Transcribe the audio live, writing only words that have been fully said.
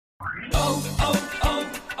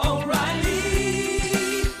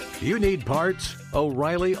O'Reilly. You need parts?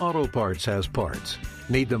 O'Reilly Auto Parts has parts.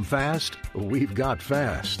 Need them fast? We've got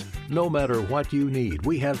fast. No matter what you need,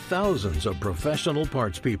 we have thousands of professional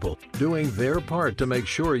parts people doing their part to make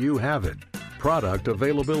sure you have it. Product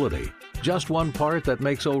availability. Just one part that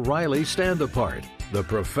makes O'Reilly stand apart. The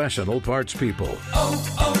professional parts people.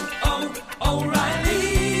 O'Reilly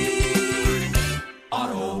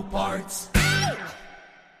Auto Parts.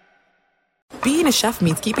 Being a chef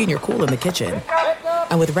means keeping your cool in the kitchen.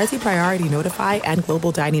 And with Resi Priority Notify and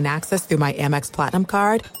Global Dining Access through my Amex Platinum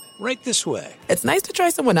card, right this way. It's nice to try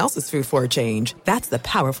someone else's food for a change. That's the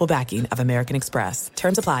powerful backing of American Express.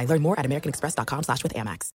 Terms apply. Learn more at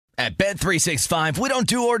americanexpress.com/withAmex. At Bet365, we don't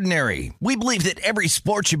do ordinary. We believe that every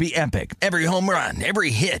sport should be epic. Every home run,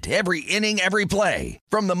 every hit, every inning, every play.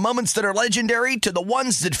 From the moments that are legendary to the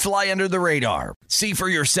ones that fly under the radar. See for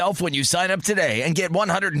yourself when you sign up today and get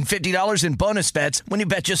 $150 in bonus bets when you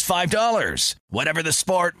bet just $5. Whatever the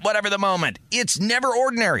sport, whatever the moment, it's never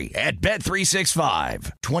ordinary at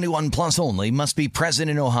Bet365. 21 plus only. Must be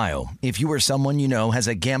present in Ohio. If you or someone you know has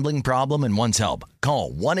a gambling problem and wants help,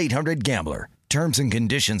 call 1-800-GAMBLER. Terms and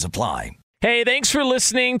conditions apply. Hey, thanks for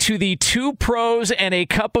listening to the Two Pros and a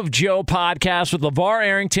Cup of Joe podcast with LaVar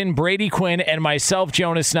Arrington, Brady Quinn, and myself,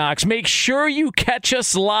 Jonas Knox. Make sure you catch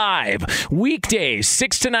us live weekdays,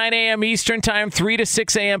 6 to 9 a.m. Eastern Time, 3 to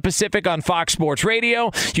 6 a.m. Pacific on Fox Sports Radio.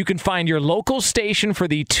 You can find your local station for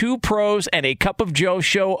the Two Pros and a Cup of Joe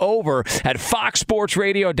show over at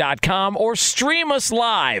foxsportsradio.com or stream us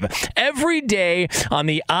live every day on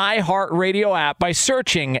the iHeartRadio app by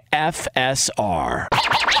searching FSR.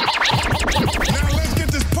 Now let's get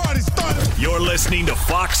this party started. You're listening to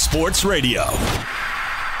Fox Sports Radio.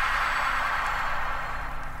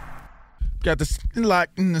 Got the lock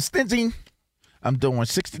in the stingy. I'm doing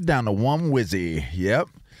 60 down to one Wizzy. Yep.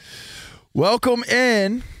 Welcome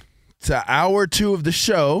in to hour 2 of the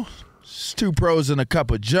show. It's Two Pros and a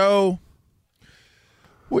Cup of Joe.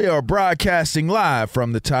 We are broadcasting live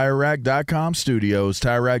from the TireRack.com studios.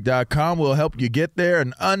 TireRack.com will help you get there.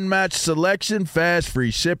 An unmatched selection, fast,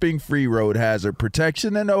 free shipping, free road hazard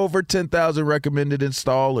protection, and over 10,000 recommended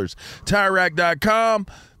installers. TireRack.com,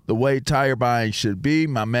 the way tire buying should be.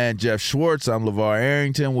 My man Geoff Schwartz, I'm LaVar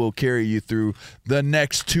Arrington. We'll carry you through the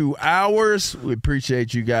next 2 hours. We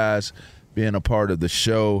appreciate you guys being a part of the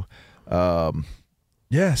show. So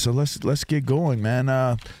let's get going,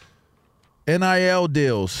 man. NIL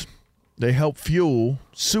deals, they help fuel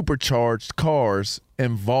supercharged cars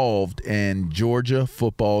involved in Georgia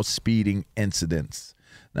football speeding incidents.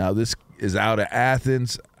 Now, this is out of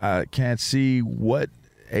Athens. I can't see what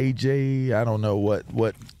AJ, I don't know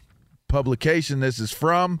what publication this is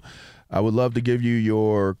from. I would love to give you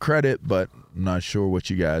your credit, but I'm not sure what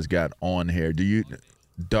you guys got on here.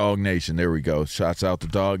 Dog Nation, there we go. Shouts out to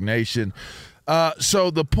Dog Nation.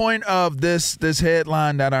 So the point of this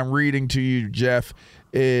headline that I'm reading to you, Geoff,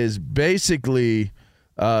 is basically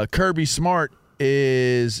Kirby Smart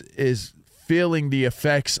is feeling the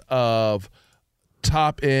effects of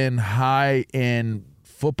top-end, high-end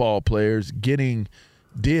football players getting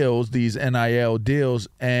deals, these NIL deals,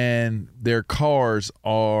 and their cars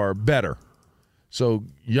are better. So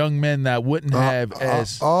young men that wouldn't have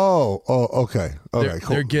as okay, cool.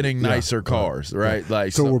 They're getting nicer cars, right? Yeah.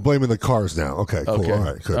 Like so we're blaming the cars now. Okay, cool. Okay. All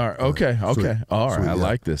right, good. All right. Okay. Sweet. Okay. All right. Sweet, I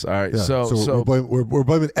like this. All right. Yeah. So we're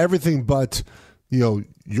blaming everything but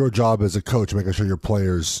your job as a coach, making sure your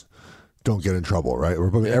players don't get in trouble, right? We're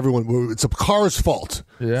blaming everyone. It's a car's fault.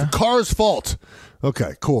 Yeah. It's a car's fault.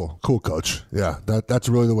 Okay, cool, coach. Yeah, that's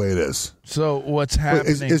really the way it is. So what's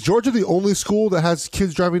happening? Wait, is Georgia the only school that has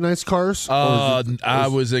kids driving nice cars? I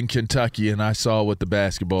was in Kentucky and I saw what the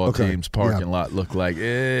basketball team's parking lot looked like.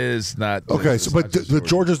 It's not okay. So, but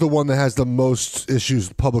Georgia's the one that has the most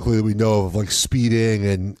issues publicly that we know of, like speeding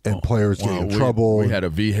and players getting in trouble. We had a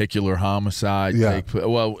vehicular homicide. Yeah.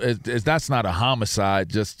 That's not a homicide,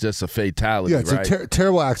 just a fatality. Yeah, it's right? a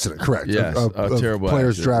terrible accident. Correct. Yes, a terrible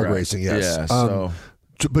players accident, drag right. racing. Yes. Yeah. So.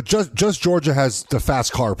 But just Georgia has the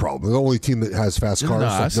fast car problem. The only team that has fast cars. No,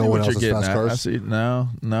 I see no one what else you're has getting fast at.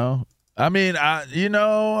 cars. No. I mean, I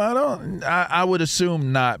would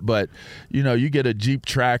assume not, but you get a Jeep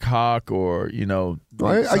Trackhawk or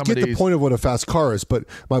I get the point of what a fast car is, but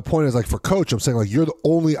my point is, like, for coach, I'm saying, like, you're the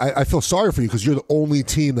only. I feel sorry for you because you're the only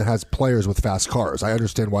team that has players with fast cars. I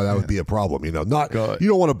understand why that would be a problem. Not you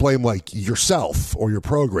don't want to blame like yourself or your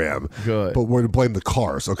program, but we're going to blame the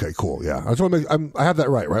cars. Okay, cool, yeah. I just want to make. I have that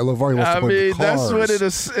right? LaVar wants to blame the cars. That's what it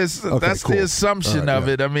is. Okay, that's cool. the assumption of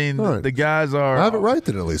it. I mean, the guys are. I have it right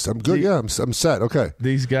then, at least. I'm good. I'm set. Okay.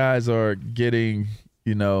 These guys are getting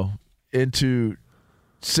into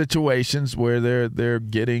situations where they're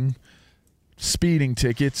getting speeding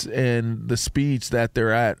tickets, and the speeds that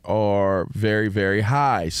they're at are very, very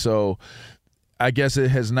high. So I guess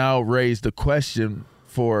it has now raised the question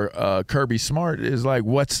for Kirby Smart is like,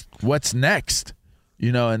 what's next?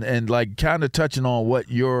 You know, and like kind of touching on what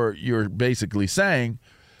you're basically saying,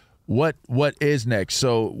 what is next?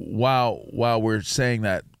 So while we're saying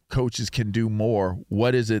that coaches can do more,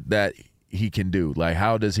 what is it that he can do? Like,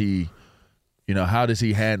 how does he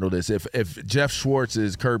handle this? If Geoff Schwartz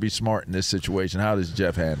is Kirby Smart in this situation, how does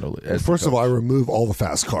Geoff handle it? Well, first of all, I remove all the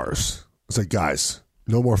fast cars. It's like, guys,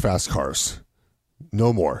 no more fast cars.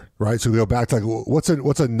 No more, right? So we go back to like, what's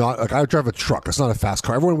a not like? I drive a truck. It's not a fast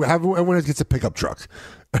car. Everyone gets a pickup truck.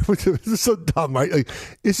 This is so dumb, right? Like,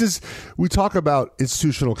 it's just, we talk about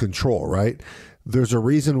institutional control, right? There's a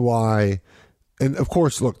reason why, and of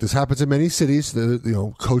course, look, this happens in many cities.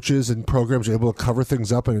 Coaches and programs are able to cover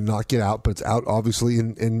things up and not get out, but it's out obviously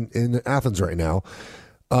in Athens right now.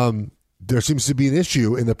 There seems to be an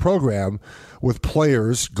issue in the program with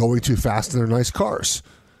players going too fast in their nice cars.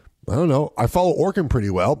 I don't know. I follow Oregon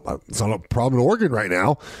pretty well. It's not a problem in Oregon right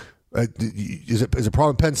now. Is it a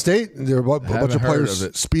problem in Penn State? There are a bunch of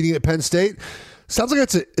players speeding at Penn State. Sounds like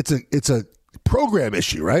it's a program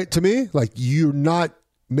issue, right? To me, like, you're not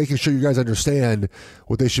making sure you guys understand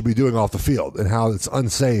what they should be doing off the field and how it's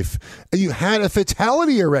unsafe. And you had a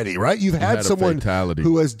fatality already, right? You've had someone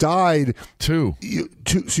who has died. Two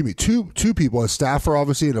people, a staffer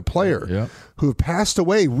obviously and a player, who have passed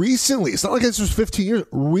away recently. It's not like this was 15 years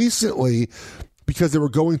recently because they were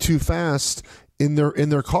going too fast in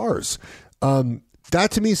their cars.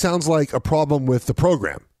 That to me sounds like a problem with the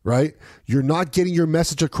program. Right? You're not getting your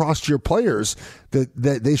message across to your players that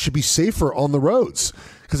they should be safer on the roads.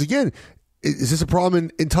 Because again, is this a problem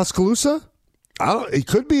in Tuscaloosa? It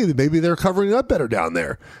could be. Maybe they're covering it up better down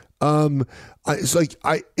there. It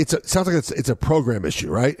sounds like it's a program issue,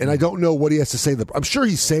 right? And I don't know what he has to say. I'm sure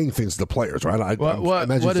he's saying things to the players, right?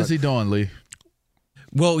 What is he doing, Lee?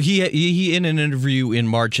 Well, he in an interview in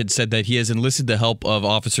March had said that he has enlisted the help of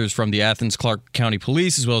officers from the Athens-Clarke County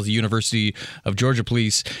Police as well as the University of Georgia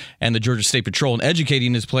Police and the Georgia State Patrol in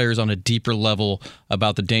educating his players on a deeper level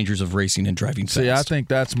about the dangers of racing and driving fast. See, I think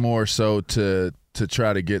that's more so to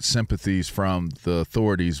try to get sympathies from the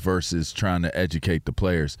authorities versus trying to educate the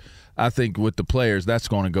players. I think with the players, that's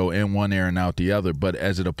going to go in one ear and out the other. But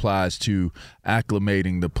as it applies to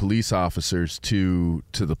acclimating the police officers to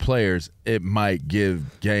the players, it might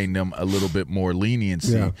gain them a little bit more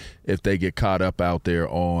leniency if they get caught up out there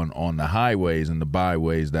on the highways and the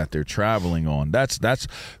byways that they're traveling on. That's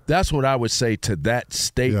what I would say to that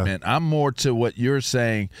statement. I'm more to what you're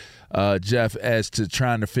saying, Geoff, as to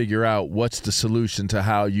trying to figure out what's the solution to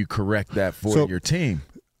how you correct that for your team.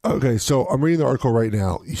 Okay, so I'm reading the article right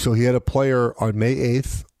now. So he had a player on May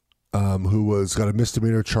 8th who got a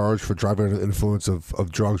misdemeanor charge for driving under the influence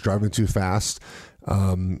of drugs, driving too fast.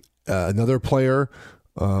 Another player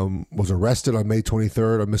was arrested on May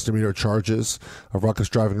 23rd on misdemeanor charges of reckless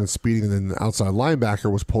driving and speeding, and then the outside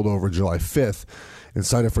linebacker was pulled over July 5th and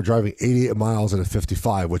cited for driving 88 miles at a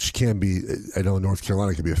 55, which can be, I know in North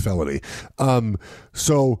Carolina, can be a felony.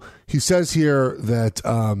 So he says here that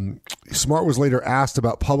Smart was later asked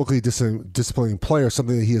about publicly disciplining players,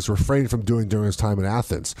 something that he has refrained from doing during his time in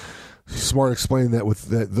Athens. Smart explained that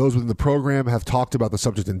those within the program have talked about the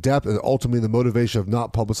subject in depth, and ultimately the motivation of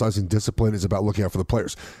not publicizing discipline is about looking out for the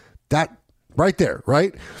players. That right there,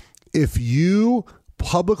 right? If you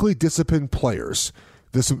publicly discipline players,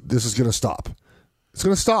 this is going to stop. It's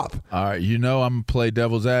going to stop. All right, I'm going to play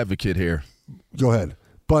devil's advocate here. Go ahead.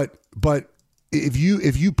 But if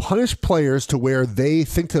you punish players to where they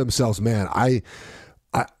think to themselves, man, I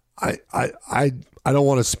don't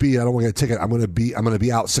want to speed. I don't want to get a ticket. I'm going to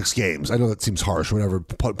be out 6 games. I know that seems harsh, whatever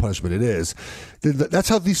punishment it is. That's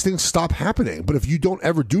how these things stop happening. But if you don't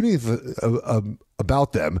ever do anything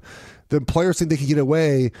about them, then players think they can get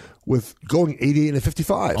away with going 88 and a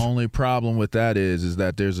 55. Only problem with that is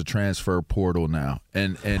that there's a transfer portal now,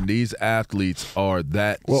 and these athletes are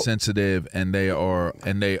that sensitive, and they are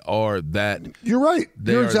that. You're right.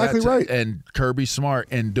 You're exactly right. And Kirby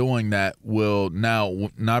Smart in doing that will now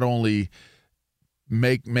not only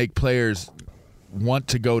make players want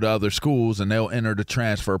to go to other schools, and they'll enter the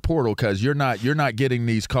transfer portal because you're not getting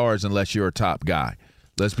these cars unless you're a top guy.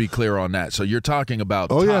 Let's be clear on that. So you're talking about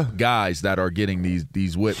top guys that are getting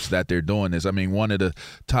these whips that they're doing this. I mean, one of the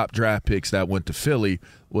top draft picks that went to Philly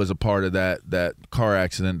was a part of that car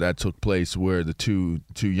accident that took place where the two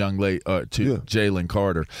young Jalen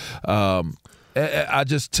Carter.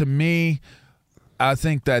 I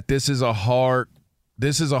think that this is a hard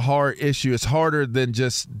this is a hard issue. It's harder than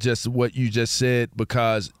just what you just said,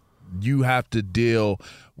 because you have to deal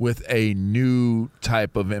with a new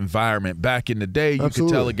type of environment. Back in the day, you could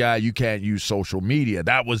tell a guy you can't use social media.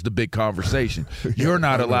 That was the big conversation. You're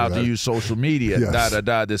not allowed to use social media, this, that,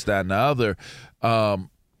 and the other.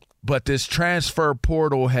 But this transfer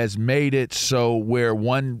portal has made it so where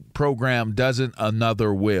one program doesn't,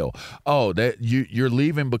 another will. Oh, that you're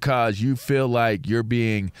leaving because you feel like you're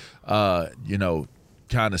being,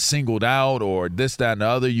 kind of singled out, or this, that, and the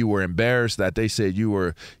other. You were embarrassed that they said you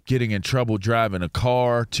were getting in trouble driving a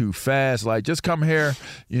car too fast. Like, just come here.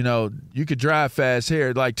 You could drive fast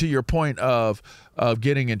here. Like, to your point of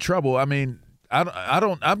getting in trouble. I mean,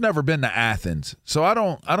 I've never been to Athens, so I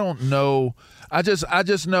don't know. I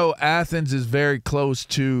just know Athens is very close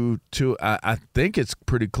to I think it's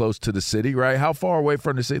pretty close to the city, right? How far away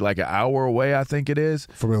from the city? Like an hour away, I think it is.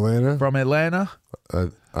 From Atlanta? From Atlanta?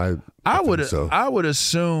 I would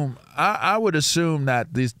assume that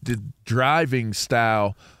the driving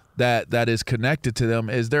style that is connected to them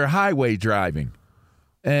is their highway driving.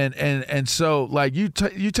 And so, like, you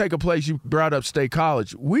take a place, you brought up State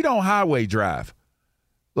College. We don't highway drive.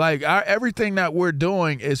 Like, everything that we're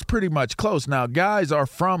doing is pretty much close. Now, guys are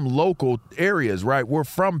from local areas, right? We're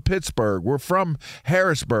from Pittsburgh. We're from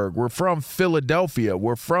Harrisburg. We're from Philadelphia.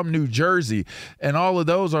 We're from New Jersey. And all of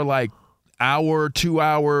those are like two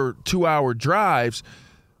hour drives.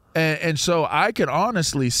 And so I can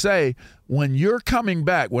honestly say, when you're coming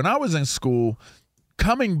back, when I was in school,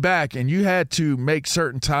 coming back and you had to make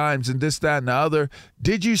certain times and this, that, and the other,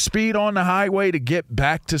 did you speed on the highway to get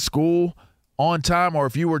back to school on time? Or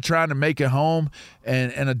if you were trying to make it home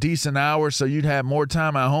in a decent hour so you'd have more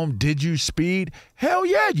time at home, did you speed? Hell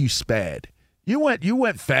yeah, you sped. You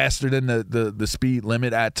went faster than the speed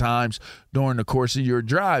limit at times during the course of your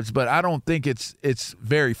drives, but I don't think it's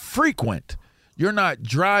very frequent. You're not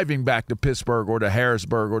driving back to Pittsburgh or to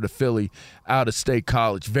Harrisburg or to Philly out of State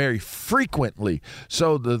College very frequently.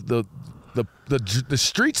 So the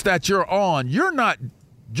streets that you're on, you're not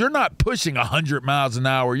pushing 100 miles an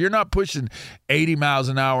hour. You're not pushing 80 miles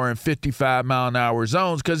an hour and 55 mile an hour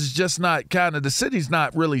zones, because it's just not the city's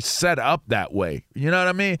not really set up that way. You know what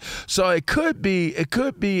I mean? So it could be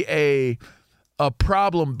a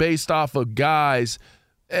problem based off of guys,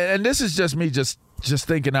 and this is just me just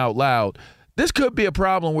thinking out loud. This could be a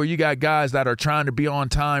problem where you got guys that are trying to be on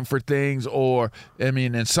time for things, or, I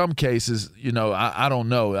mean, in some cases, I don't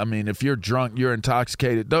know. I mean, if you're drunk, you're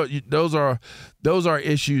intoxicated. Those are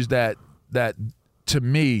issues that to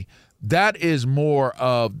me, that is more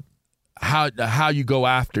of how you go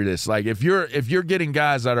after this. Like, if you're getting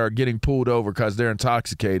guys that are getting pulled over because they're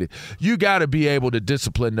intoxicated, you got to be able to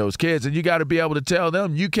discipline those kids, and you got to be able to tell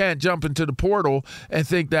them you can't jump into the portal and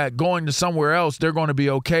think that going to somewhere else they're going to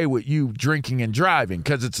be okay with you drinking and driving,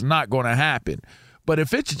 because it's not going to happen. But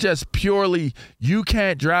if it's just purely you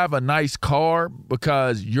can't drive a nice car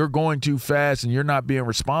because you're going too fast and you're not being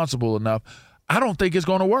responsible enough, I don't think it's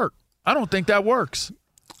going to work. I don't think that works.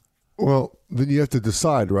 Well, then you have to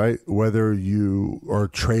decide, right, whether you are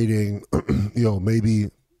trading, maybe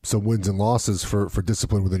some wins and losses for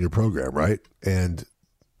discipline within your program, right? And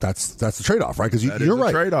that's the trade-off, right? Because you're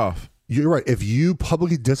right. Trade-off. You're right. If you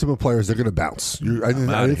publicly discipline players, they're going to bounce. I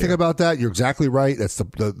didn't think about that. You're exactly right. That's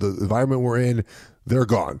the environment we're in. They're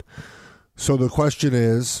gone. So the question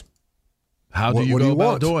is, how do you go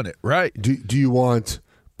about doing it? Right. Do you want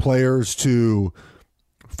players to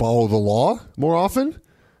follow the law more often?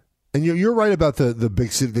 And you're right about the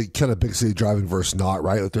big city, the kind of big city driving versus not,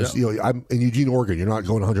 right? Like there's, I'm in Eugene, Oregon. You're not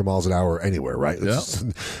going 100 miles an hour anywhere, right? Yeah.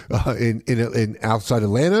 In outside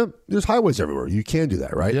Atlanta, there's highways everywhere. You can do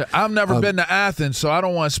that, right? Yeah. I've never been to Athens, so I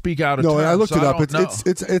don't want to speak out of turn. No, I looked it up.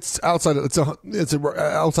 It's outside. It's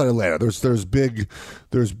outside Atlanta. There's big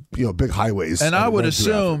highways. And I would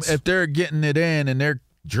assume if they're getting it in and they're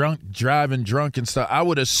driving drunk and stuff, I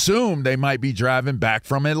would assume they might be driving back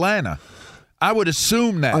from Atlanta. I would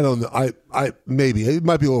assume that. I don't know. I maybe it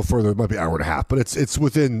might be a little further. It might be an hour and a half, but it's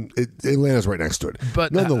within. Atlanta's right next to it.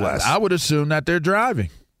 But nonetheless, I would assume that they're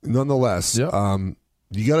driving. Nonetheless, you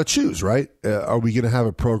got to choose, right? Are we going to have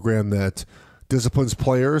a program that disciplines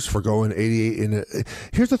players for going 88?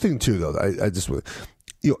 Here's the thing, too, though. I just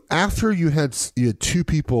after you had two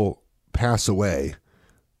people pass away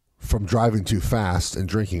from driving too fast and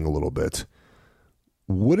drinking a little bit,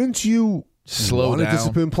 wouldn't you slow down,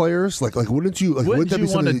 discipline players? Like wouldn't you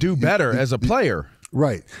want to do better as a player?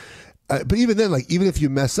 Right. But even then, even if you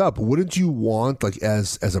mess up, wouldn't you want,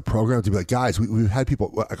 as a program, to be like, guys, we've had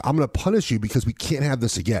people, I'm going to punish you because we can't have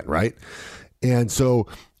this again, right? And so,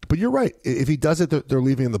 but you're right. If he does it, they're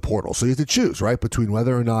leaving in the portal. So you have to choose, right, between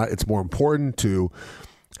whether or not it's more important to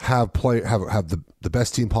have the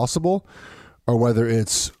best team possible, or whether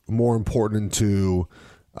it's more important to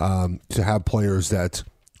have players that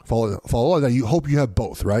follow that. You hope you have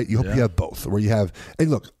both, right? You hope you have both, where you have.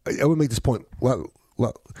 And look, I would make this point.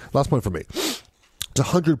 Last point for me. It's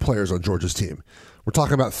 100 players on Georgia's team. We're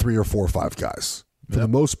talking about 3 or 4 or 5 guys. For the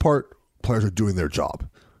most part, players are doing their job,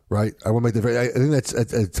 right? I think that's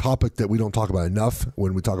a topic that we don't talk about enough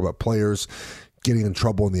when we talk about players getting in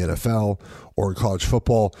trouble in the NFL or in college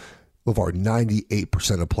football. LaVar,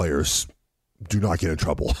 98% of players do not get in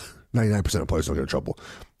trouble. 99% of players don't get in trouble.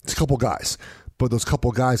 It's a couple guys. But those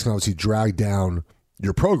couple guys can obviously drag down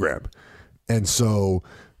your program. And so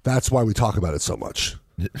that's why we talk about it so much.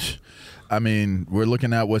 I mean, we're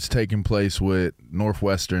looking at what's taking place with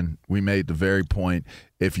Northwestern. We made the very point,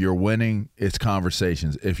 if you're winning, it's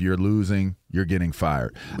conversations. If you're losing, you're getting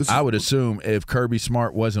fired. I would assume if Kirby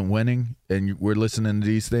Smart wasn't winning and we're listening to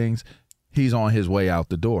these things, he's on his way out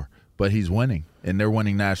the door. But he's winning, and they're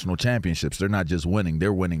winning national championships. They're not just winning.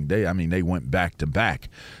 They're winning. They went back-to-back.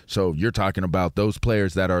 So you're talking about those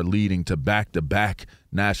players that are leading to back-to-back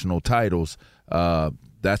national titles.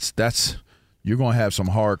 That's you're going to have some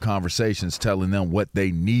hard conversations telling them what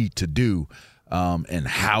they need to do and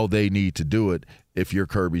how they need to do it if you're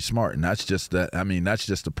Kirby Smart. And that's just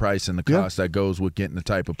the price and the cost that goes with getting the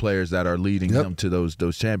type of players that are leading them to those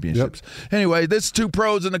championships. Anyway, this is Two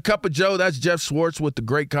Pros and a Cup of Joe. That's Geoff Schwartz with the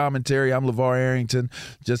great commentary. I'm LaVar Arrington,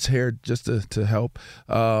 just here just to help.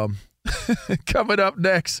 Coming up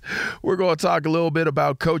next, we're going to talk a little bit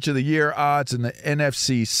about Coach of the Year odds in the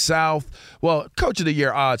NFC South. Well, Coach of the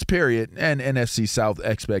Year odds, period, and NFC South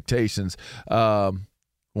expectations.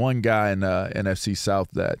 One guy in NFC South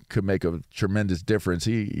that could make a tremendous difference,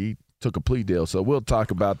 he took a plea deal. So we'll talk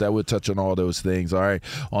about that. We'll touch on all those things, all right,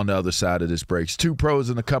 on the other side of this break. It's Two Pros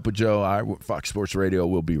and a Cup of Joe. All right, Fox Sports Radio.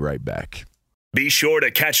 We'll be right back. Be sure to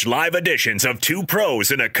catch live editions of Two Pros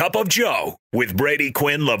and a Cup of Joe with Brady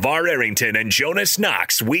Quinn, LaVar Arrington, and Jonas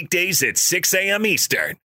Knox weekdays at 6 a.m.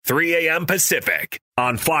 Eastern, 3 a.m. Pacific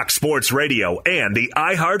on Fox Sports Radio and the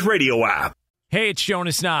iHeartRadio app. Hey, it's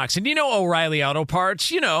Jonas Knox, and you know O'Reilly Auto Parts,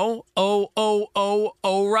 you know,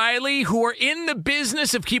 O'Reilly, who are in the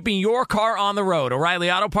business of keeping your car on the road. O'Reilly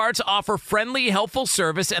Auto Parts offer friendly, helpful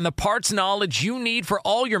service and the parts knowledge you need for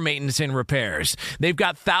all your maintenance and repairs. They've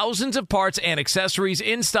got thousands of parts and accessories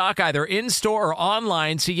in stock, either in-store or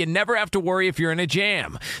online, so you never have to worry if you're in a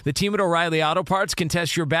jam. The team at O'Reilly Auto Parts can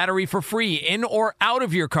test your battery for free, in or out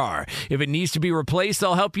of your car. If it needs to be replaced,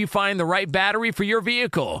 they'll help you find the right battery for your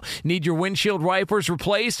vehicle. Need your windshield wipers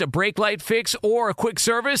replaced, a brake light fix, or a quick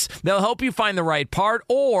service? They'll help you find the right part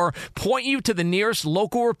or point you to the nearest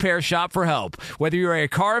local repair shop for help. Whether you're a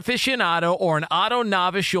car aficionado or an auto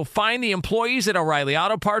novice, you'll find the employees at O'Reilly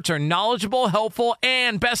Auto Parts are knowledgeable, helpful,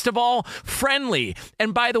 and best of all, friendly.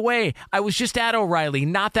 And by the way, I was just at O'Reilly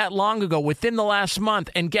not that long ago, within the last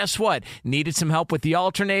month, and guess what? Needed some help with the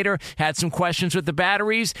alternator, had some questions with the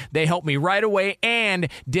batteries. They helped me right away and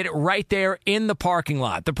did it right there in the parking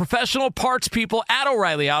lot. The professional parts people at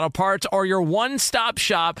O'Reilly Auto Parts are your one-stop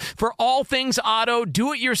shop for all things auto,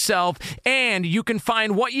 do-it-yourself, and you can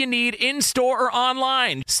find what you need in-store or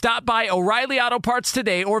online. Stop by O'Reilly Auto Parts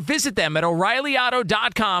today or visit them at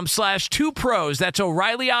O'ReillyAuto.com/2pros. That's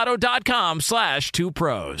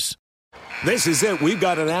O'ReillyAuto.com/2pros. This is it. We've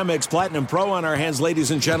got an Amex Platinum Pro on our hands,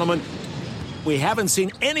 ladies and gentlemen. We haven't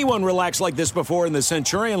seen anyone relax like this before in the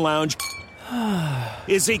Centurion Lounge.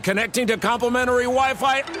 Is he connecting to complimentary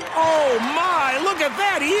Wi-Fi? Oh, my! Look at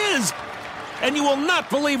that! He is! And you will not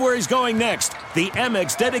believe where he's going next. The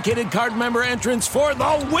Amex dedicated card member entrance for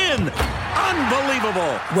the win!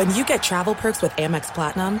 Unbelievable! When you get travel perks with Amex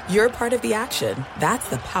Platinum, you're part of the action. That's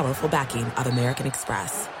the powerful backing of American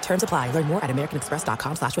Express. Terms apply. Learn more at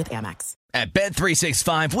americanexpress.com/withAmex. At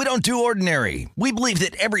Bet365, we don't do ordinary. We believe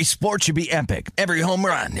that every sport should be epic. Every home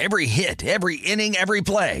run, every hit, every inning, every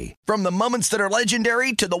play. From the moments that are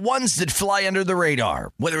legendary to the ones that fly under the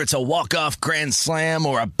radar. Whether it's a walk-off grand slam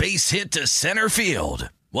or a base hit to center field.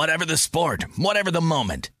 Whatever the sport, whatever the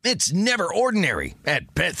moment, it's never ordinary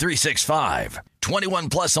at Bet365. 21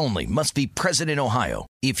 plus only. Must be present in Ohio.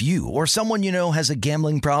 If you or someone you know has a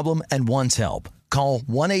gambling problem and wants help, call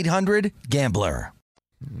 1-800-GAMBLER.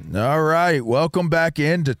 All right, welcome back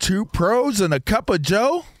into Two Pros and a Cup of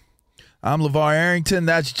Joe. I'm LaVar Arrington.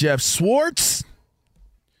 That's Geoff Schwartz.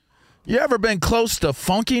 You ever been close to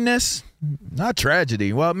funkiness? Not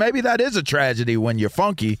tragedy. Well, maybe that is a tragedy when you're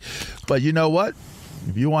funky. But you know what?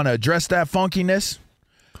 If you want to address that funkiness,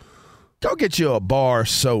 go get you a bar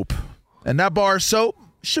soap. And that bar soap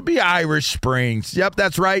should be Irish Springs. Yep,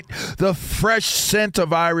 that's right. The fresh scent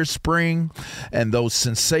of Irish Spring and those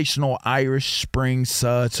sensational Irish Spring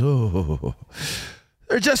suds. Oh,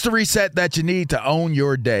 they're just a reset that you need to own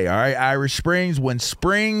your day. All right, Irish Springs, when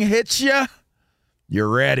spring hits you, you're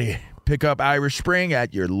ready. Pick up Irish Spring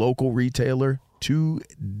at your local retailer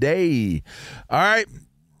today. All right,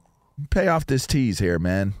 pay off this tease here,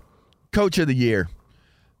 man. Coach of the year.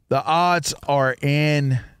 The odds are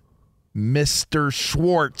in Mr.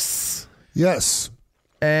 Schwartz. Yes.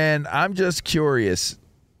 And I'm just curious.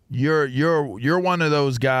 You're one of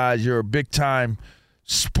those guys. You're a big time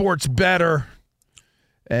sports bettor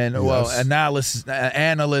and analyst.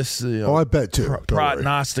 I bet too.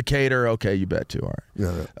 Prognosticator. Okay, you bet too. All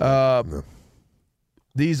right. Yeah.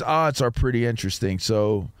 These odds are pretty interesting.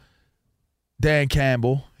 So Dan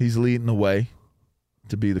Campbell, he's leading the way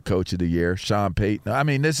to be the coach of the year. Sean Payton. I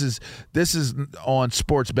mean, this is on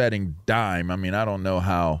sports betting dime. I mean, I don't know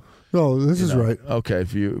how. No, this is right. Okay,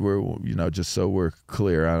 if we're just so we're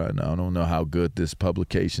clear. I don't know how good this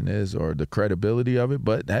publication is or the credibility of it,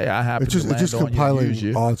 but hey, I happen to land on you. It's just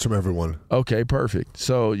compiling odds from everyone. Okay, perfect.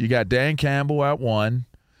 So you got Dan Campbell at 1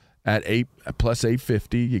 at plus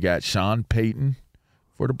 850. You got Sean Payton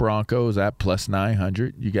for the Broncos at plus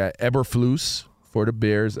 900. You got Eberflus for the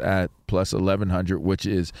Bears at plus 1,100, which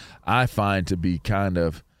is, I find to be kind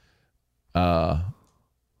of, I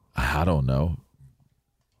don't know.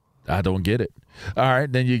 I don't get it. All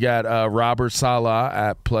right, then you got Robert Saleh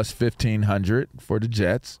at plus 1,500 for the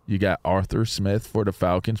Jets. You got Arthur Smith for the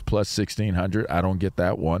Falcons plus 1,600. I don't get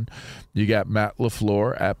that one. You got Matt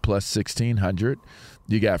LaFleur at plus 1,600.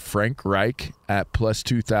 You got Frank Reich at plus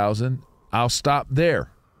 2,000. I'll stop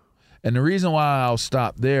there. And the reason why I'll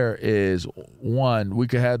stop there is, one, we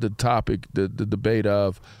could have the topic, the debate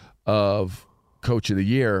of Coach of the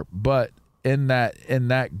Year, but in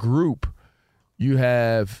that group, you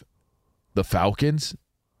have the Falcons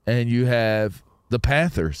and you have the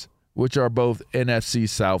Panthers, which are both NFC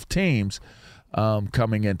South teams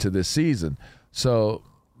coming into this season. So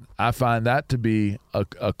I find that to be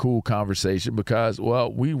a cool conversation because,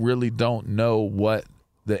 well, we really don't know what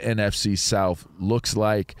the NFC South looks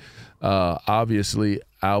like. Obviously,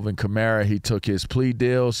 Alvin Kamara, he took his plea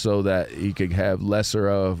deal so that he could have lesser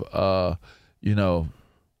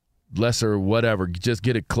whatever, just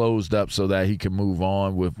get it closed up so that he can move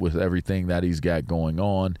on with everything that he's got going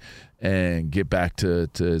on and get back to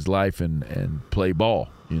his life and play ball.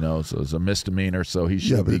 So it's a misdemeanor, so he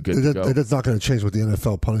should be good to go. That's not going to change what the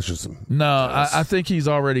NFL punishes him. No, I think he's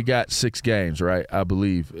already got 6 games, right? I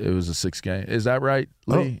believe it was a 6 game. Is that right,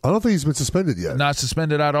 Lee? I don't think he's been suspended yet. Not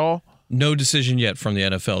suspended at all? No decision yet from the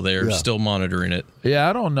NFL. They are still monitoring it. Yeah,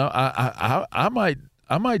 I don't know. I might.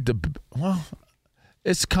 Well,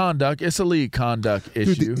 it's conduct. It's a league conduct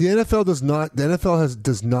issue. Dude, the NFL does not. The NFL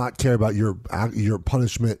does not care about your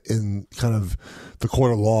punishment in kind of the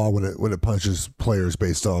court of law when it punishes players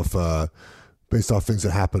based off things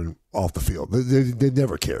that happen off the field. They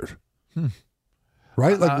never cared.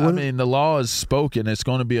 Right? Like the law is spoken. It's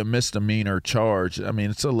going to be a misdemeanor charge. I mean,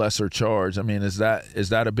 it's a lesser charge. I mean, is that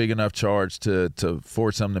a big enough charge to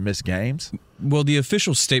force them to miss games? Well, the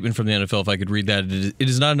official statement from the NFL, if I could read that, it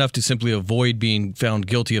is not enough to simply avoid being found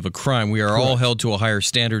guilty of a crime. We are all held to a higher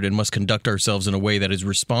standard and must conduct ourselves in a way that is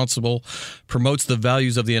responsible, promotes the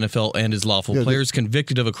values of the NFL, and is lawful. Players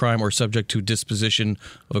convicted of a crime or subject to disposition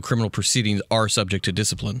of a criminal proceedings are subject to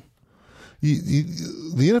discipline. The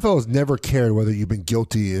NFL has never cared whether you've been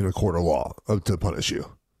guilty in a court of law to punish you.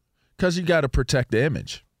 Because you got to protect the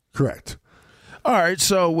image. Correct. All right,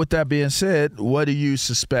 so with that being said, what do you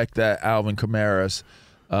suspect that Alvin Kamara's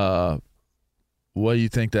what do you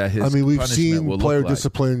think that his punishment will look like? We've seen player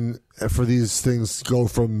discipline for these things go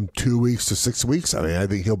from 2 weeks to 6 weeks. I mean, I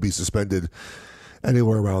think he'll be suspended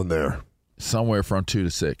anywhere around there. Somewhere from 2 to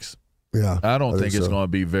 6. Yeah. I don't think it's going to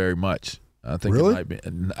be very much. I think it might be.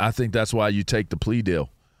 I think that's why you take the plea deal.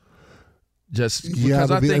 Just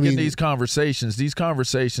because in these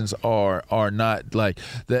conversations are not like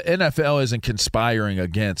the NFL isn't conspiring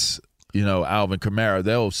against Alvin Kamara.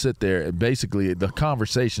 They'll sit there and basically the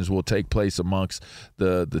conversations will take place amongst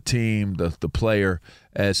the team, the player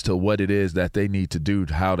as to what it is that they need to do,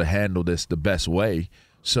 how to handle this the best way.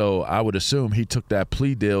 So I would assume he took that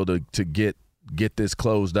plea deal to get this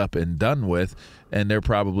closed up and done with, and they're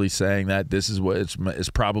probably saying that this is what it's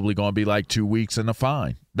probably going to be like 2 weeks and a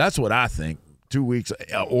fine. That's what I think. 2 weeks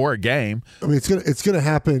or a game. I mean, it's gonna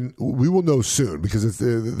happen. We will know soon because the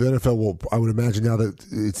NFL will. I would imagine now that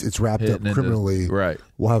it's wrapped up criminally, right?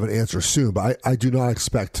 We'll have an answer soon. But I do not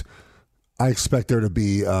expect. I expect there to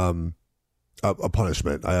be a a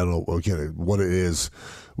punishment. I don't know, again, what it is.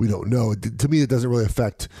 We don't know. To me, it doesn't really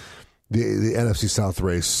affect the NFC South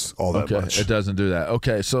race all that much. It doesn't do that.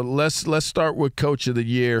 Okay, so let's start with Coach of the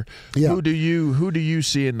Year. Yeah. Who do you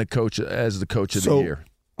see in the coach as the Coach of the Year?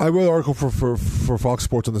 I wrote an article for Fox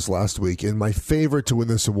Sports on this last week, and my favorite to win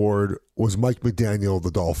this award was Mike McDaniel of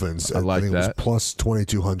the Dolphins. I think that. It was plus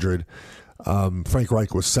 2,200. Frank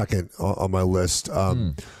Reich was second on my list.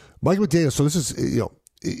 Mike McDaniel. So this is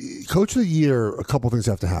Coach of the Year. A couple things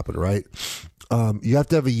have to happen, right? You have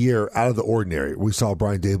to have a year out of the ordinary. We saw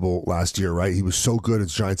Brian Daboll last year, right? He was so good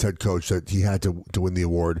as Giants head coach that he had to win the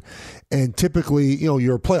award. And typically,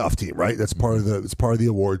 you're a playoff team, right? That's part of the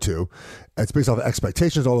award too. It's based off of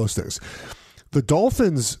expectations, all those things. The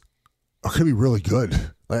Dolphins are going to be really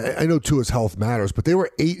good. I know Tua's health matters, but they were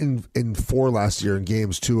 8-4 last year in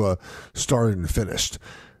games Tua started and finished.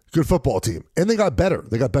 Good football team, and they got better.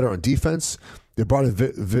 They got better on defense. They brought in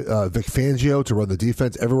Vic Fangio to run the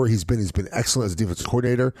defense. Everywhere he's been excellent as a defensive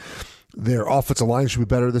coordinator. Their offensive line should be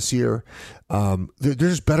better this year. They're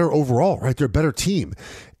just better overall, right? They're a better team.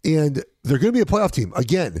 And they're going to be a playoff team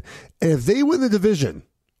again. And if they win the division,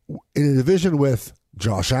 in a division with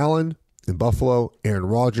Josh Allen in Buffalo, Aaron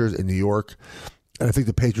Rodgers in New York, and I think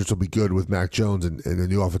the Patriots will be good with Mac Jones and the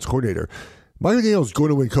new offensive coordinator, Mike McDaniel is going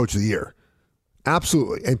to win Coach of the Year.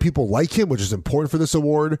 Absolutely. And people like him, which is important for this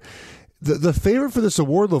award. The favorite for this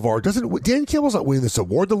award, LaVar, Dan Campbell's not winning this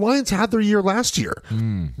award. The Lions had their year last year.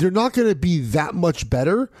 They're not going to be that much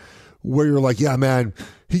better where you're like, yeah, man,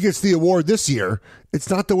 he gets the award this year. It's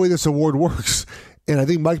not the way this award works. And I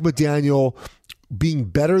think Mike McDaniel being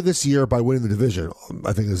better this year by winning the division,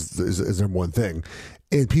 I think is number one thing.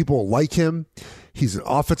 And people like him. He's an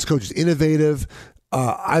offensive coach. He's innovative.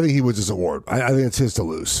 I think he wins this award. I think it's his to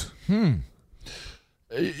lose.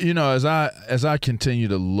 As I continue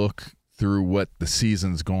to look through what the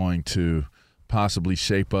season's going to possibly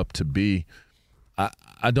shape up to be,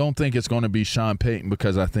 I don't think it's going to be Sean Payton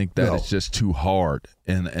because I think that it's just too hard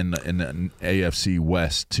in the AFC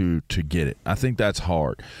West to get it. I think that's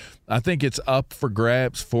hard. I think it's up for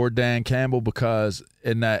grabs for Dan Campbell because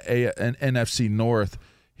in that NFC North,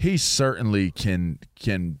 he certainly can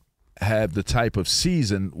have the type of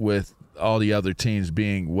season with all the other teams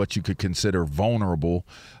being what you could consider vulnerable.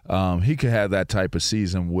 He could have that type of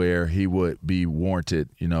season where he would be warranted,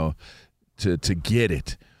 to get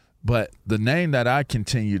it. But the name that I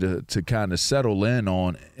continue to kind of settle in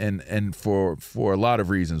on, and for a lot of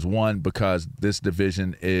reasons. One, because this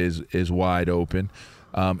division is wide open.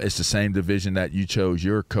 It's the same division that you chose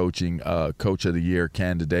your Coach of the Year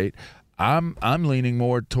candidate. I'm leaning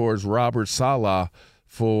more towards Robert Saleh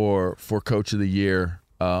for Coach of the Year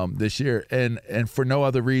this year, and for no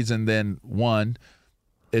other reason than one,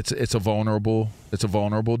 it's a vulnerable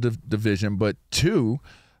division, but two,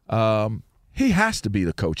 he has to be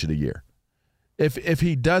the Coach of the Year. If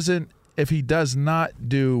he does not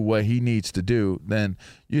do what he needs to do, then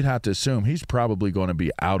you'd have to assume he's probably going to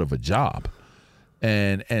be out of a job.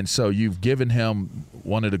 And so you've given him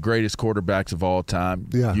one of the greatest quarterbacks of all time.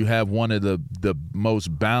 Yeah. You have one of the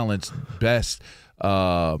most balanced, best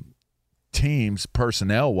teams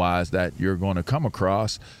personnel-wise that you're going to come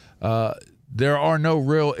across. There are no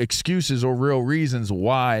real excuses or real reasons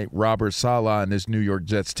why Robert Saleh and this New York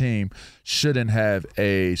Jets team shouldn't have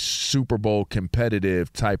a Super Bowl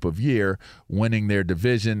competitive type of year, winning their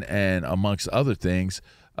division and, amongst other things,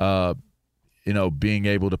 being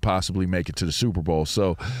able to possibly make it to the Super Bowl.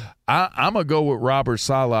 So I'm going to go with Robert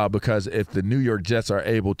Saleh because if the New York Jets are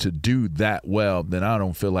able to do that well, then I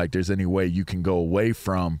don't feel like there's any way you can go away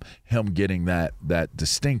from him getting that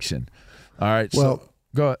distinction. All right, well, so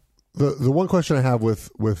go ahead. The one question I have with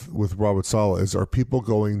Robert Saleh is: are people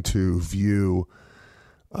going to view,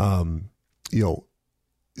 the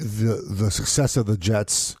success of the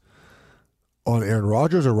Jets on Aaron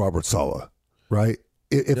Rodgers or Robert Saleh, right?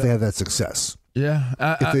 If they have that success,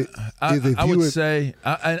 I would say,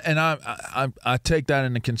 I take that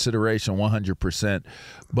into consideration 100%.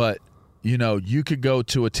 But you could go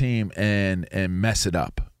to a team and mess it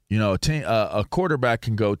up. A quarterback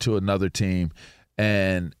can go to another team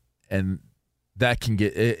and that can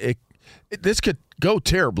get it. This could go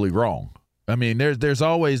terribly wrong. I mean, there's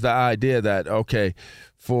always the idea that, okay,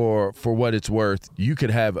 for what it's worth, you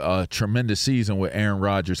could have a tremendous season with Aaron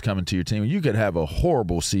Rodgers coming to your team. You could have a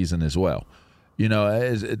horrible season as well.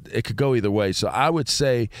 It could go either way. So I would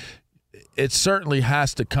say it certainly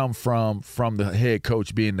has to come from the head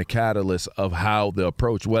coach being the catalyst of how the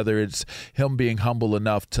approach, whether it's him being humble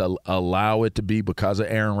enough to allow it to be because of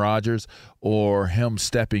Aaron Rodgers, or him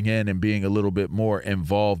stepping in and being a little bit more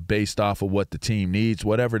involved based off of what the team needs,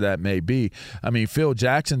 whatever that may be. I mean, Phil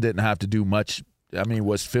Jackson didn't have to do much. I mean,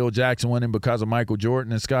 was Phil Jackson winning because of Michael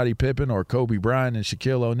Jordan and Scottie Pippen, or Kobe Bryant and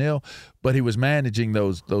Shaquille O'Neal? But he was managing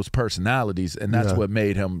those personalities, and that's what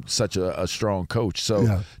made him such a strong coach.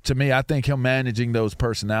 So to me, I think him managing those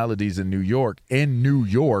personalities in New York, and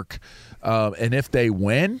if they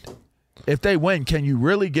win, can you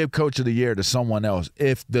really give Coach of the Year to someone else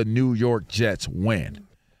if the New York Jets win?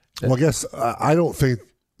 Well, I guess I don't think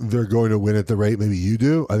they're going to win at the rate maybe you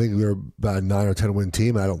do. I think they're about a 9 or 10 win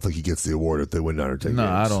team. I don't think he gets the award if they win 9 or 10 games. No,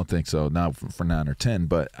 I don't think so. Not for 9 or 10,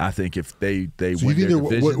 but I think if they win their division.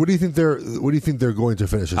 What do you think they're going to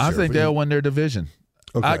finish this year? I think they'll win their division.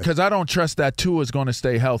 Okay. Because I don't trust that Tua is going to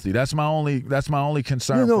stay healthy. That's my only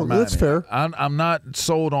concern. No, that's fair. I'm not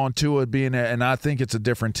sold on Tua being there, and I think it's a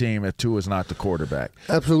different team if Tua is not the quarterback.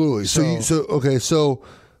 Absolutely. So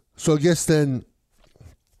I guess then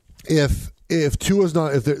if Tua's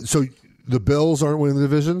not the Bills aren't winning the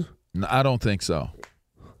division? No, I don't think so.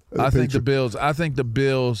 I think the Bills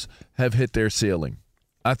have hit their ceiling.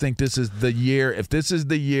 I think this is the year. If this is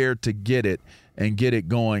the year to get it and get it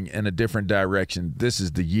going in a different direction, this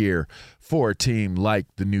is the year for a team like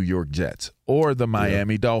the New York Jets or the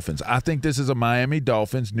Miami Dolphins. I think this is a Miami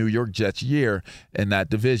Dolphins, New York Jets year in that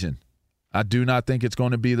division. I do not think it's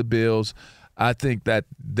going to be the Bills. I think that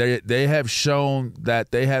they have shown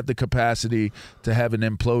that they have the capacity to have an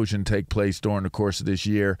implosion take place during the course of this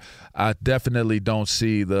year. I definitely don't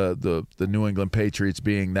see the New England Patriots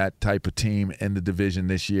being that type of team in the division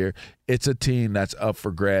this year. It's a team that's up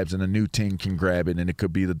for grabs, and a new team can grab it, and it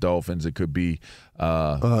could be the Dolphins. It could be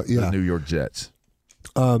the New York Jets.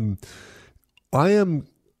 I am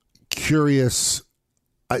curious.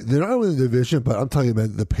 They're not winning the division, but I'm telling you,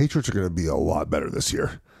 man, the Patriots are going to be a lot better this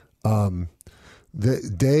year.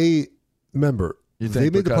 They remember they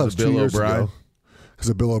made the playoffs 2 years ago because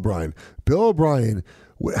of Bill O'Brien. Bill O'Brien,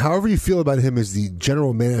 however you feel about him, as the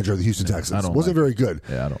general manager of the Houston Texans, wasn't very good.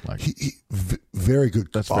 Yeah, I don't like him. He very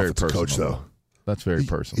good. That's offensive very personal, coach, though. That's very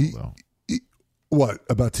personal, though. What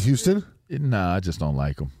about Houston? Nah, I just don't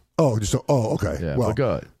like him. Okay. Yeah, well, but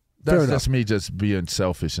good. That's just me just being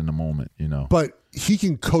selfish in the moment, you know. But he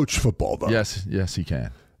can coach football, though. Yes, he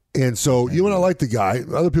can. And so you and I like the guy.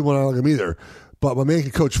 Other people don't like him either. But my man can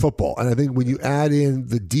coach football. And I think when you add in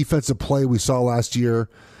the defensive play we saw last year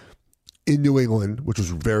in New England, which was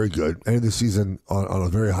very good, ended the season on a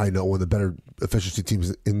very high note, one of the better efficiency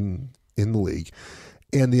teams in the league,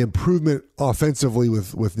 and the improvement offensively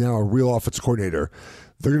with now a real offensive coordinator,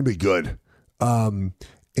 they're going to be good. And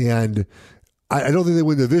I don't think they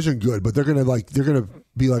win the division good, but they're going to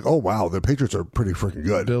be like, oh wow, the Patriots are pretty freaking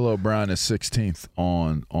good. Bill O'Brien is 16th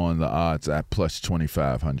on the odds at plus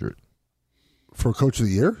 2,500 for Coach of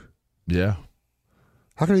the Year. Yeah,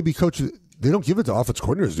 how can he be coach? They don't give it to offense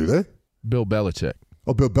coordinators, do they? Bill Belichick.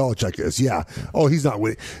 Oh, Bill Belichick is, yeah. Oh, he's not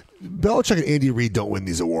winning. Belichick and Andy Reid don't win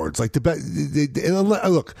these awards. Like look, if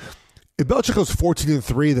Belichick goes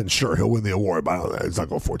 14-3, then sure he'll win the award. But I don't know. He's not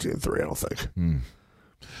going 14-3. I don't think.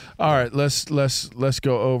 All right, let's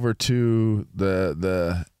go over to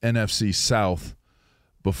the NFC South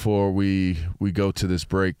before we go to this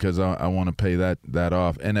break, because I want to pay that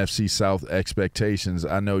off. NFC South expectations.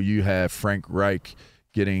 I know you have Frank Reich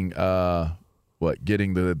getting the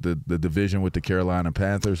division with the Carolina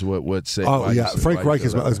Panthers. What say? Oh yeah, Frank Reich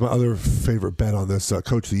is my other favorite bet on this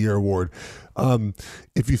Coach of the Year award.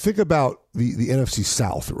 If you think about the NFC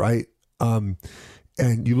South, right, and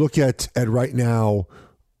you look at right now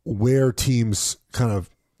where teams kind of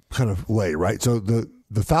lay, right. So the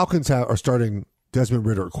Falcons are starting Desmond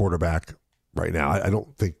Ridder at quarterback right now. I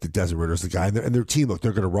don't think that Desmond Ridder is the guy. And their team, look,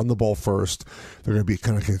 they're going to run the ball first. They're going to be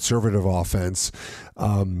kind of conservative offense.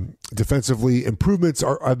 Defensively, improvements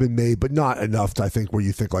have been made, but not enough to, I think, where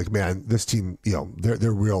you think like, man, this team, they're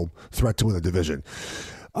a real threat to win the division.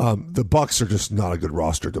 The Bucs are just not a good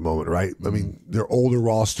roster at the moment, right? I mean, their older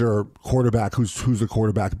roster, quarterback, who's the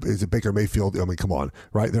quarterback? Is it Baker Mayfield? I mean, come on,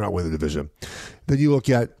 right? They're not winning the division. Then you look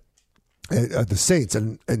at the Saints,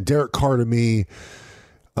 and Derek Carr to me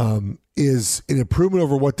is an improvement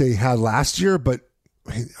over what they had last year, but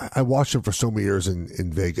I watched him for so many years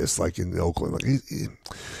in Vegas, like in Oakland. Like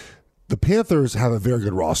the Panthers have a very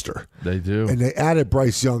good roster. They do. And they added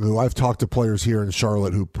Bryce Young, who I've talked to players here in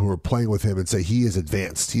Charlotte who are playing with him and say he is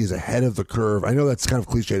advanced. He is ahead of the curve. I know that's kind of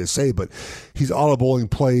cliche to say, but he's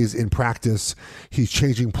audibling plays in practice. He's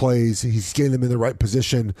changing plays. He's getting them in the right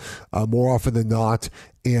position more often than not.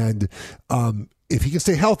 And if he can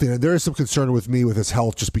stay healthy, and there is some concern with me with his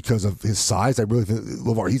health just because of his size. I really think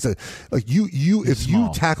LaVar, he's if you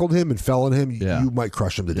tackled him and fell on him, you might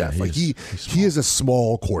crush him to death. He is a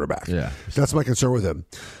small quarterback. Yeah, that's my concern with him.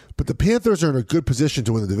 But the Panthers are in a good position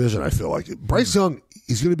to win the division. I feel like Bryce Young,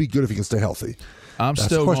 he's going to be good if he can stay healthy. I'm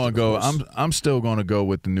still going to go. I'm still going to go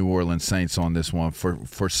with the New Orleans Saints on this one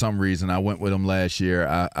for some reason. I went with them last year.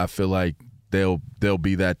 I feel like they'll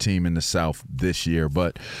be that team in the South this year.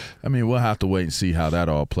 But, I mean, we'll have to wait and see how that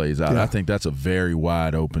all plays out. Yeah. I think that's a very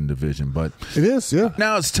wide open division. But it is, yeah.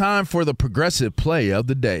 Now it's time for the progressive play of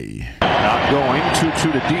the day. Not going.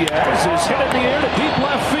 2-2 to Diaz. Is hit in the air to deep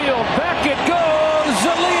left field. Back it goes.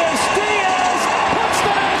 Elias Diaz puts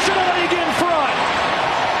the National League in front.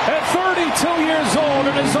 At 32 years old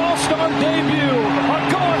in his All-Star debut,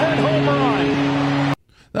 a go-ahead home run.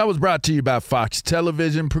 That was brought to you by Fox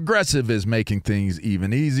Television. Progressive is making things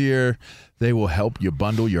even easier. They will help you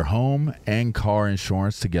bundle your home and car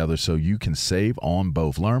insurance together so you can save on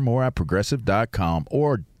both. Learn more at Progressive.com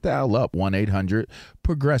or dial up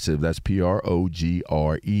 1-800-PROGRESSIVE. That's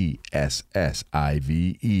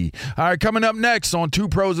PROGRESSIVE. All right, coming up next on Two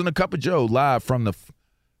Pros and a Cup of Joe, live from the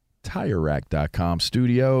TireRack.com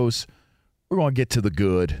studios. We're going to get to the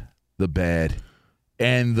good, the bad,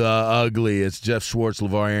 and the ugly. It's Geoff Schwartz,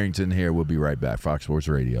 LaVar Arrington here. We'll be right back. Fox Sports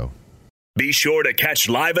Radio. Be sure to catch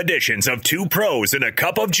live editions of Two Pros and a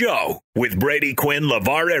Cup of Joe with Brady Quinn,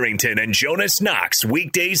 LaVar Arrington, and Jonas Knox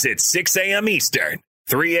weekdays at 6 a.m. Eastern,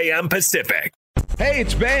 3 a.m. Pacific. Hey,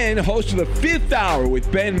 it's Ben, host of the Fifth Hour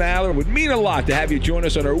with Ben Maller. It would mean a lot to have you join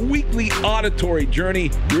us on our weekly auditory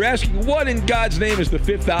journey. You're asking, what in God's name is the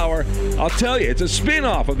Fifth Hour? I'll tell you, it's a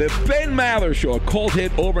spin-off of the Ben Maller Show, a cult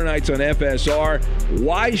hit overnights on FSR.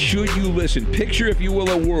 Why should you listen? Picture, if you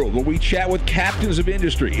will, a world where we chat with captains of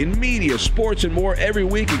industry in media, sports, and more every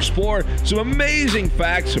week. Explore some amazing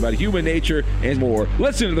facts about human nature and more.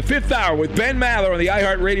 Listen to the Fifth Hour with Ben Maller on the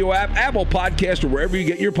iHeartRadio app, Apple Podcast, or wherever you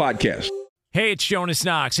get your podcasts. Hey, it's Jonas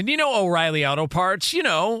Knox, and you know O'Reilly Auto Parts, you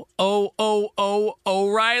know,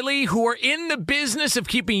 O'Reilly, who are in the business of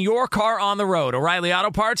keeping your car on the road. O'Reilly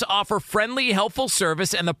Auto Parts offer friendly, helpful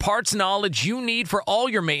service and the parts knowledge you need for all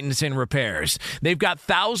your maintenance and repairs. They've got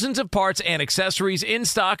thousands of parts and accessories in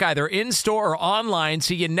stock, either in-store or online,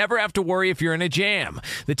 so you never have to worry if you're in a jam.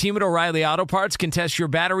 The team at O'Reilly Auto Parts can test your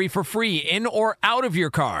battery for free, in or out of your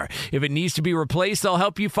car. If it needs to be replaced, they'll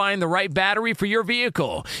help you find the right battery for your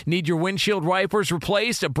vehicle. Need your windshield wipers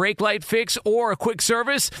replaced, a brake light fix, or a quick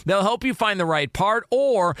service? They'll help you find the right part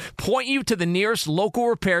or point you to the nearest local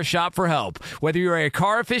repair shop for help. Whether you're a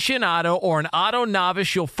car aficionado or an auto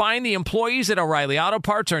novice, you'll find the employees at O'Reilly Auto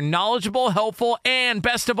Parts are knowledgeable, helpful, and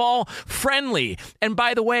best of all, friendly. And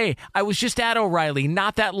by the way, I was just at O'Reilly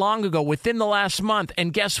not that long ago, within the last month,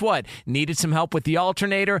 and guess what? Needed some help with the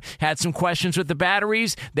alternator, had some questions with the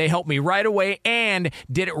batteries. They helped me right away and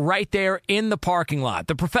did it right there in the parking lot.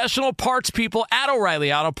 The professional parts people at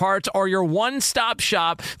O'Reilly Auto Parts are your one-stop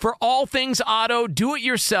shop for all things auto,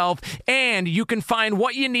 do-it-yourself, and you can find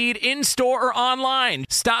what you need in-store or online.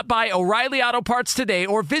 Stop by O'Reilly Auto Parts today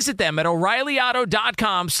or visit them at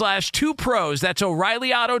O'ReillyAuto.com/2pros. That's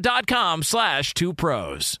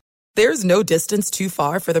O'ReillyAuto.com/2pros. There's no distance too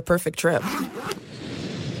far for the perfect trip.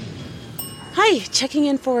 Hi, checking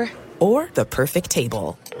in for... Or the perfect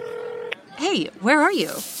table. Hey, where are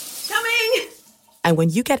you? Coming! And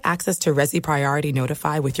when you get access to Resi Priority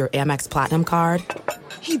Notify with your Amex Platinum card...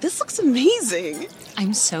 Hey, this looks amazing.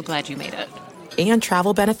 I'm so glad you made it. And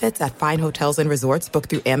travel benefits at fine hotels and resorts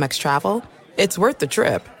booked through Amex Travel, it's worth the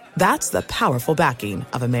trip. That's the powerful backing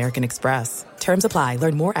of American Express. Terms apply.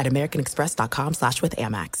 Learn more at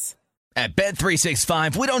americanexpress.com/withAmex. At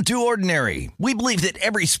Bet365, we don't do ordinary. We believe that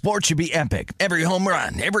every sport should be epic. Every home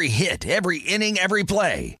run, every hit, every inning, every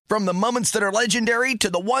play. From the moments that are legendary to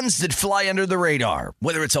the ones that fly under the radar.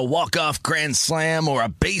 Whether it's a walk-off grand slam or a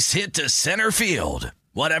base hit to center field.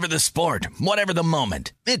 Whatever the sport, whatever the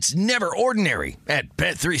moment. It's never ordinary at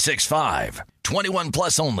Bet365. 21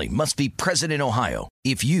 plus only. Must be present in Ohio.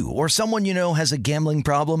 If you or someone you know has a gambling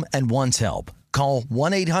problem and wants help, call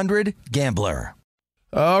 1-800-GAMBLER.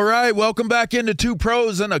 All right, welcome back into Two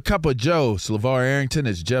Pros and a Cup of Joe. So LaVar Arrington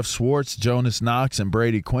is Geoff Schwartz, Jonas Knox, and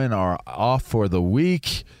Brady Quinn are off for the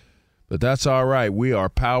week. But that's all right. We are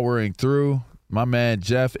powering through. My man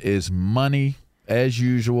Geoff is money, as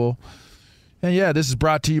usual. And yeah, this is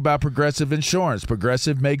brought to you by Progressive Insurance.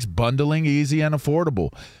 Progressive makes bundling easy and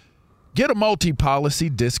affordable. Get a multi-policy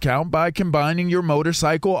discount by combining your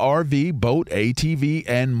motorcycle, RV, boat, ATV,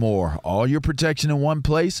 and more. All your protection in one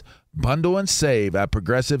place. Bundle and save at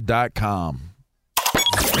Progressive.com.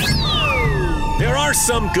 There are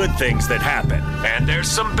some good things that happen, and there's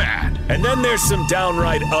some bad, and then there's some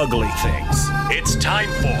downright ugly things. It's time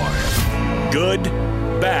for Good,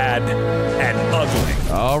 Bad, and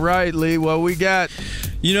Ugly. All right, Lee, what we got?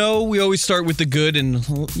 You know, we always start with the good, and,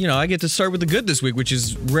 you know, I get to start with the good this week, which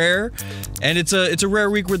is rare. And it's a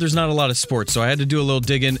rare week where there's not a lot of sports, so I had to do a little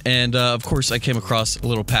digging. And, of course, I came across a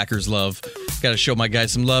little Packers love. Got to show my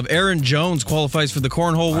guys some love. Aaron Jones qualifies for the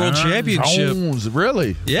Cornhole World Championship. Jones,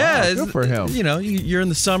 really? Yeah. Oh, good for him. You know, you're in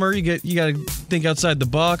the summer. You got to think outside the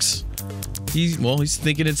box. He's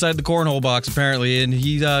thinking inside the cornhole box, apparently, and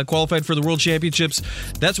he qualified for the World Championships.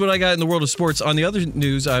 That's what I got in the world of sports. On the other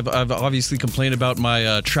news, I've obviously complained about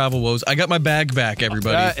my travel woes. I got my bag back,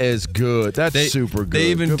 everybody. That is good. That's super good.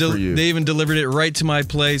 They even good for you. They even delivered it right to my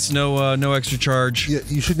place. No extra charge. Yeah,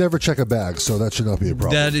 you should never check a bag, so that should not be a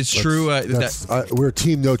problem. That is true. We're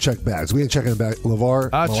team no check bags. We ain't checking a bag. LaVar,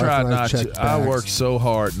 I try not to. I work so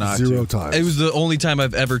hard not to. 0 times. It was the only time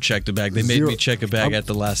I've ever checked a bag. They made me check a bag at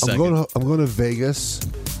the last second. I'm going to Vegas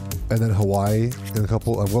and then Hawaii in a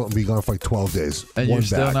couple. I'm going to be gone for like 12 days. And you're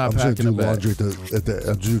still not packing a bag.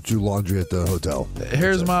 I'm just do laundry at the hotel.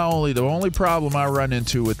 Here's the only problem I run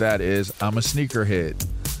into with that is I'm a sneakerhead.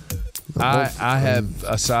 I have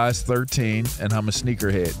a size 13 and I'm a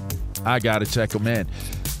sneakerhead. I got to check them in.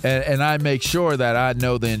 And I make sure that I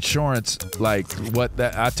know the insurance, like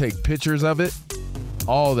I take pictures of it.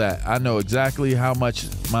 All that. I know exactly how much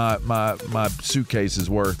my suitcase is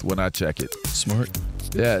worth when I check it. Smart.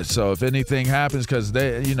 Yeah, so if anything happens, because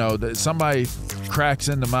somebody cracks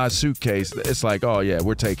into my suitcase, it's like, oh yeah,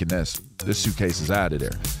 we're taking this. This suitcase is out of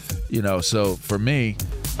there. So for me,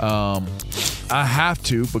 I have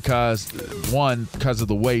to because one, because of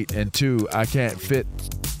the weight, and two, I can't fit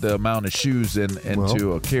the amount of shoes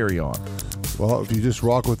into a carry-on. Well, if you just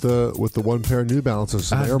rock with the one pair of New Balances,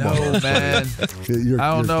 some Air Models, man.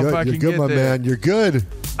 I don't know if I can get there. You're good, my man. You're good.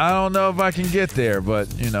 I don't know if I can get there, but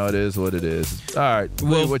it is what it is. All right,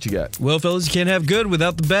 what you got? Well, fellas, you can't have good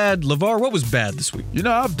without the bad. LaVar, what was bad this week?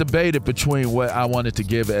 I've debated between what I wanted to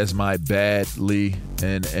give as my bad, Lee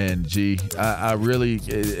and G. I really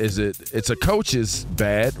it's a coach's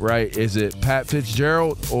bad, right? Is it Pat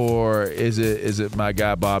Fitzgerald or is it my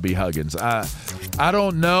guy Bobby Huggins? I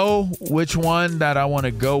don't know which one that I want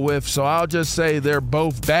to go with, so I'll just say they're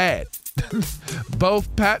both bad.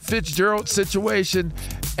 Both Pat Fitzgerald situation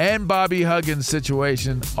and Bobby Huggins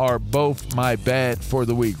situation are both my bad for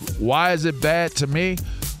the week. Why is it bad to me?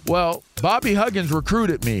 Well, Bobby Huggins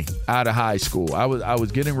recruited me out of high school. I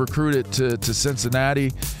was getting recruited to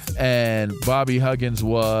Cincinnati, and Bobby Huggins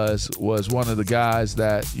was one of the guys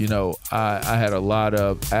that I had a lot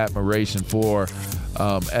of admiration for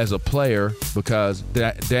as a player, because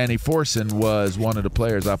Danny Forson was one of the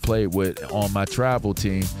players I played with on my travel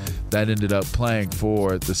team that ended up playing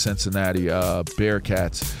for the Cincinnati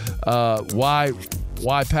Bearcats.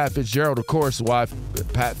 Why Pat Fitzgerald? Of course, why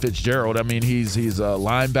Pat Fitzgerald? I mean, he's a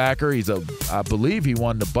linebacker. I believe he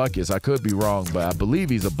won the Buckus. I could be wrong, but I believe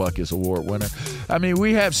he's a Buckus Award winner. I mean,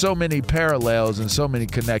 we have so many parallels and so many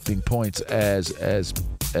connecting points as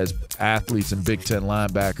athletes and Big Ten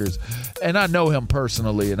linebackers. And I know him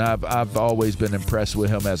personally, and I've always been impressed with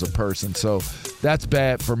him as a person. So that's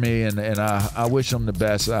bad for me, and I wish him the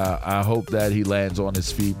best. I hope that he lands on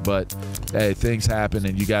his feet. But, hey, things happen,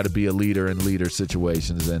 and you got to be a leader in leader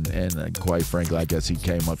situations. And quite frankly, I guess he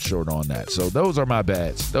came up short on that. So those are my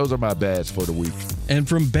bads. Those are my bads for the week. And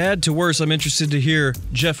from bad to worse, I'm interested to hear,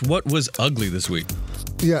 Geoff, what was ugly this week?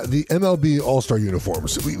 Yeah, the MLB All-Star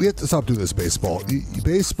uniforms. We have to stop doing this baseball.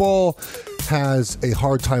 Baseball has a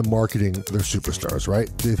hard time marketing their superstars,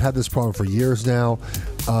 right? They've had this problem for years now.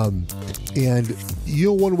 And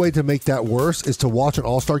one way to make that worse is to watch an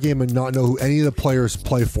All-Star game and not know who any of the players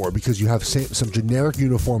play for, because you have some generic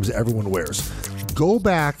uniforms that everyone wears. Go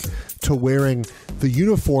back to wearing the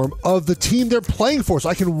uniform of the team they're playing for, so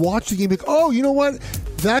I can watch the game and be like, oh, you know what?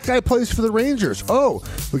 That guy plays for the Rangers. Oh,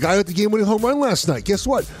 the guy with the game-winning home run last night. Guess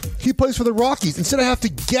what? He plays for the Rockies. Instead, I have to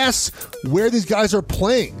guess where these guys are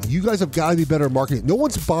playing. You guys have got to be better at marketing. No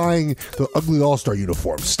one's buying the ugly All-Star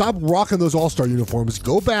uniforms. Stop rocking those All-Star uniforms.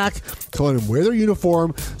 Go back to let them wear their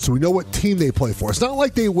uniform so we know what team they play for. It's not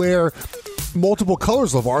like they wear multiple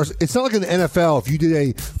colors, LaVar. It's not like in the NFL. If you did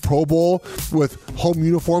a Pro Bowl with home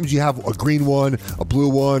uniforms, you have a green one, a blue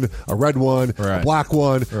one, a red one, a black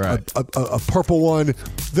one, a purple one.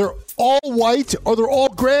 They're all white or they're all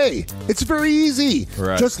gray. It's very easy.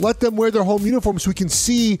 Right. Just let them wear their home uniforms so we can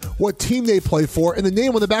see what team they play for and the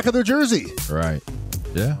name on the back of their jersey. Right.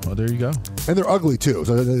 Yeah, well, there you go. And they're ugly, too.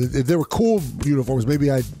 So if they were cool uniforms, maybe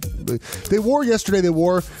they wore yesterday,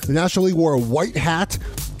 the National League wore a white hat,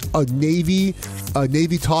 a navy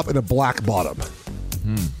top, and a black bottom.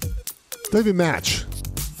 Doesn't even match.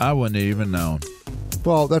 I wouldn't even known.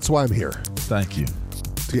 Well, that's why I'm here. Thank you.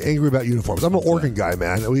 To get angry about uniforms. I'm an Oregon guy,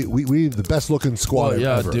 man. We need the best looking squad ever.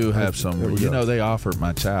 Yeah, I do have some. You know, they offered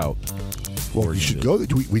my child. Well, you should go.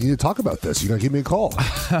 We need to talk about this. You got to give me a call.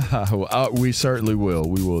 We certainly will.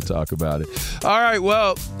 We will talk about it. All right.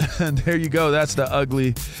 Well, there you go. That's the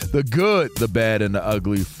ugly, the good, the bad, and the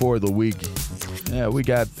ugly for the week. Yeah, we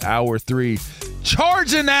got hour 3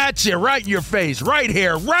 charging at you right in your face, right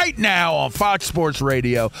here, right now on Fox Sports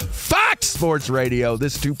Radio. Fox Sports Radio.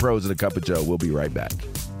 This is Two Pros and a Cup of Joe. We'll be right back.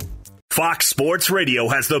 Fox Sports Radio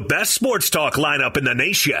has the best sports talk lineup in the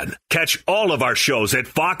nation. Catch all of our shows at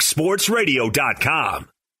foxsportsradio.com.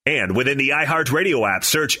 And within the iHeartRadio app,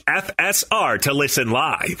 search FSR to listen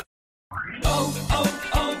live.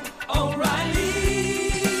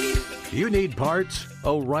 O'Reilly. You need parts?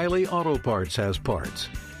 O'Reilly Auto Parts has parts.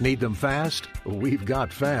 Need them fast? We've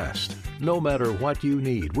got fast. No matter what you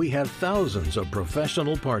need, we have thousands of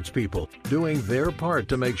professional parts people doing their part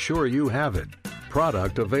to make sure you have it.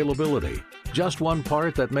 Product availability. Just one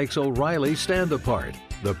part that makes O'Reilly stand apart.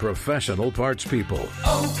 The professional parts people.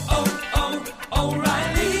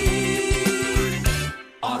 O'Reilly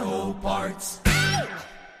Auto Parts.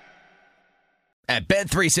 At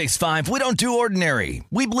Bet365, we don't do ordinary.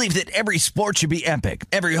 We believe that every sport should be epic.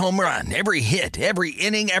 Every home run, every hit, every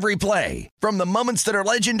inning, every play. From the moments that are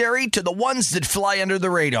legendary to the ones that fly under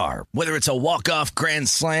the radar. Whether it's a walk-off grand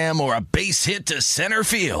slam or a base hit to center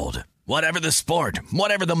field. Whatever the sport,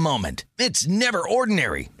 whatever the moment, it's never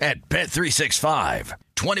ordinary at Bet365.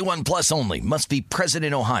 21 plus only. Must be present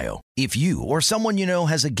in Ohio. If you or someone you know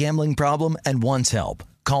has a gambling problem and wants help,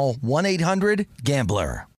 call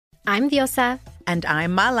 1-800-GAMBLER. I'm Diosa. And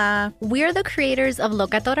I'm Mala. We're the creators of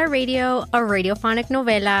Locatora Radio, a radiophonic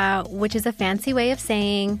novela, which is a fancy way of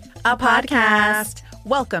saying a podcast.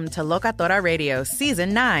 Welcome to Locatora Radio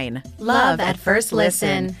Season 9. Love at First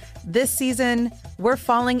Listen. This season, we're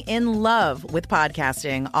falling in love with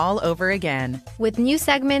podcasting all over again. With new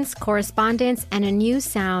segments, correspondence, and a new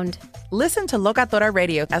sound. Listen to Locatora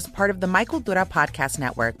Radio as part of the My Cultura Podcast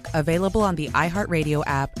Network. Available on the iHeartRadio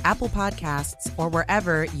app, Apple Podcasts, or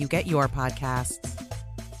wherever you get your podcasts.